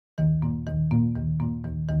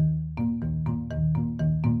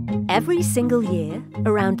Every single year,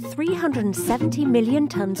 around 370 million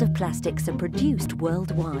tonnes of plastics are produced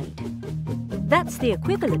worldwide. That's the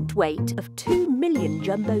equivalent weight of 2 million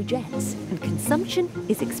jumbo jets, and consumption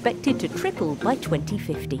is expected to triple by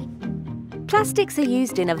 2050. Plastics are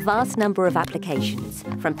used in a vast number of applications,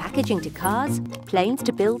 from packaging to cars, planes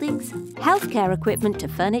to buildings, healthcare equipment to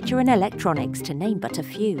furniture and electronics, to name but a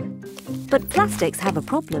few. But plastics have a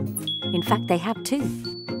problem. In fact, they have two: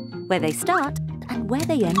 where they start and where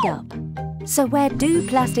they end up. So where do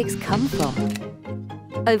plastics come from?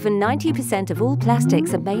 Over 90% of all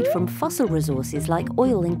plastics are made from fossil resources like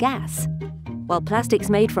oil and gas, while plastics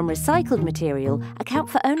made from recycled material account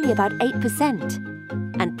for only about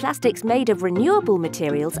 8%, and plastics made of renewable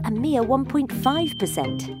materials a mere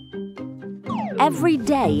 1.5%. Every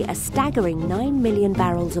day, a staggering 9 million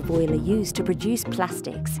barrels of oil are used to produce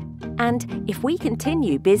plastics. And if we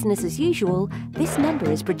continue business as usual, this number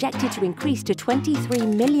is projected to increase to 23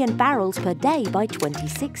 million barrels per day by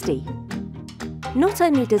 2060. Not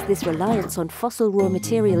only does this reliance on fossil raw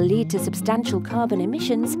material lead to substantial carbon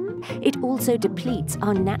emissions, it also depletes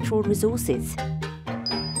our natural resources.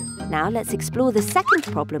 Now let's explore the second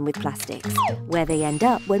problem with plastics, where they end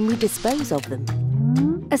up when we dispose of them.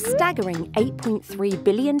 A staggering 8.3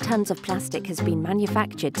 billion tonnes of plastic has been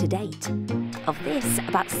manufactured to date. Of this,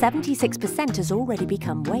 about 76% has already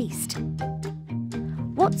become waste.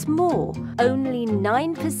 What's more, only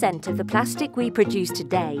 9% of the plastic we produce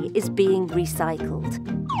today is being recycled.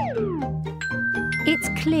 It's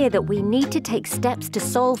clear that we need to take steps to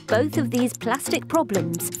solve both of these plastic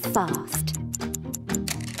problems fast.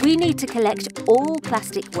 We need to collect all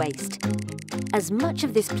plastic waste. As much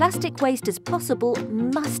of this plastic waste as possible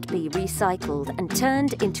must be recycled and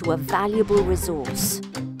turned into a valuable resource.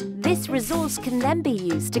 This resource can then be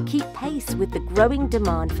used to keep pace with the growing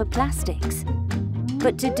demand for plastics.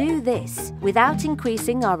 But to do this, without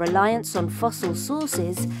increasing our reliance on fossil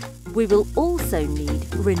sources, we will also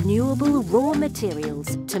need renewable raw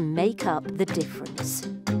materials to make up the difference.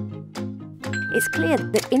 It's clear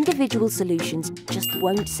that individual solutions just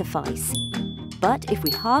won't suffice. But if we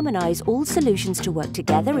harmonise all solutions to work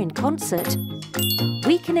together in concert,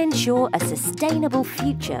 we can ensure a sustainable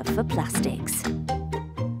future for plastics.